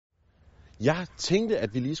Jeg tænkte,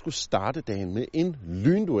 at vi lige skulle starte dagen med en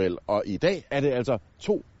lynduel, og i dag er det altså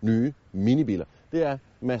 2 nye minibiler. Det er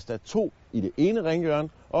Mazda 2 i det ene ringhjørne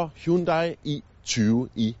og Hyundai i20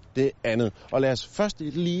 i det andet. Og lad os først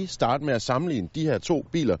lige starte med at sammenligne de her 2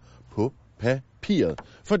 biler på papiret,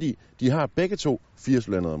 fordi de har begge 2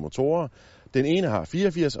 firecylindrede motorer. Den ene har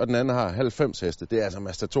 84, og den anden har 90 heste. Det er altså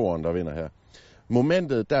Mazda 2'eren, der vinder her.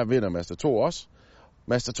 Momentet, der vinder Mazda 2 også.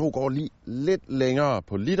 Mazda 2 går lige lidt længere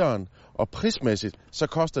på literen, og prismæssigt så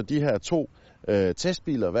koster de her 2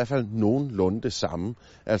 testbiler i hvert fald nogenlunde det samme.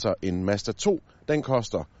 Altså en Mazda 2, den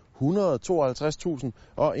koster 152.000,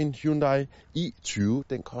 og en Hyundai i20,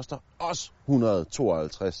 den koster også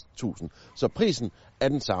 152.000. Så prisen er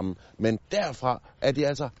den samme, men derfra er de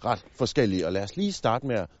altså ret forskellige. Og lad os lige starte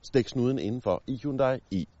med at stikke snuden indenfor i Hyundai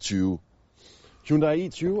i20. Hyundai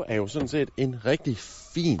i20 er jo sådan set en rigtig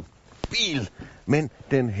fin bil, men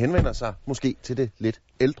den henvender sig måske til det lidt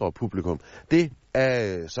ældre publikum. Det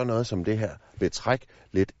er sådan noget som det her betræk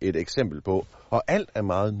lidt et eksempel på. Og alt er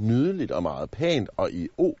meget nydeligt og meget pænt og i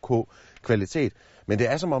OK kvalitet, men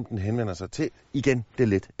det er som om den henvender sig til igen det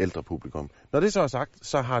lidt ældre publikum. Når det så er sagt,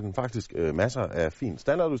 så har den faktisk masser af fint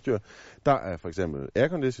standardudstyr. Der er for eksempel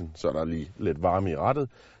aircondition, så er der lige lidt varme i rattet.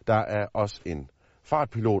 Der er også en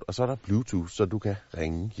fartpilot, og så er der Bluetooth, så du kan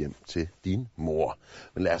ringe hjem til din mor.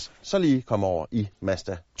 Men lad os så lige komme over i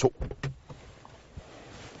Mazda 2.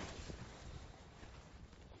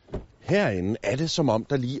 Herinde er det som om,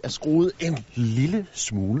 der lige er skruet en lille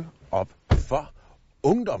smule op for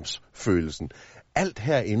ungdomsfølelsen. Alt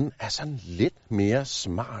herinde er sådan lidt mere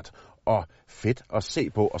smart og fedt at se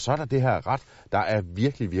på. Og så er der det her rat, der er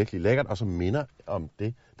virkelig, virkelig lækkert, og som minder om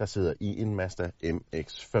det, der sidder i en Mazda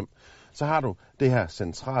MX-5. Så har du det her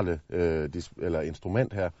centrale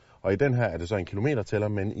instrument her, og i den her er det så en kilometertæller,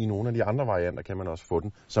 men i nogle af de andre varianter kan man også få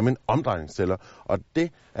den som en omdrejningstæller. Og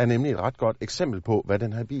det er nemlig et ret godt eksempel på, hvad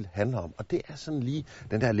den her bil handler om. Og det er sådan lige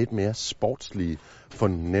den der lidt mere sportslige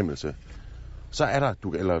fornemmelse. Så er der,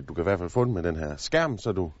 du kan i hvert fald få den med den her skærm,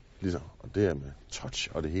 så du ligesom, og det er med touch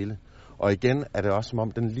og det hele. Og igen er det også som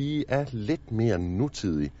om, den lige er lidt mere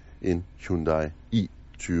nutidig end Hyundai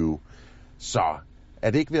i20. Så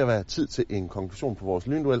er det ikke ved at være tid til en konklusion på vores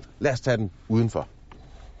lynduel? Lad os tage den udenfor.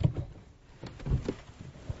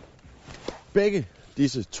 Begge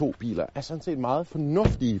disse 2 biler er sådan set meget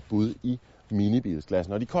fornuftige bud i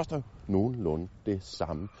minibilsklassen, og de koster nogenlunde det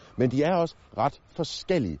samme. Men de er også ret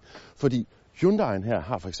forskellige, fordi Hyundai'en her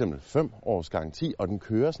har for eksempel 5 års garanti, og den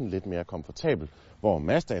kører sådan lidt mere komfortabel, hvor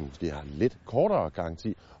Mazdaen måske har lidt kortere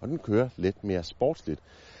garanti, og den kører lidt mere sportsligt.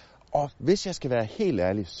 Og hvis jeg skal være helt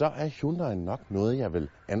ærlig, så er Hyundai'en nok noget, jeg vil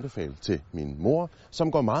anbefale til min mor,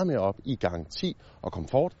 som går meget mere op i garanti og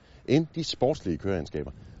komfort end de sportslige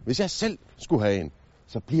køreegenskaber. Hvis jeg selv skulle have en,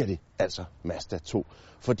 så bliver det altså Mazda 2,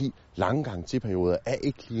 fordi lange garantiperioder er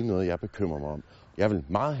ikke lige noget, jeg bekymrer mig om. Jeg vil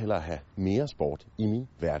meget hellere have mere sport i min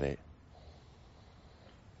hverdag.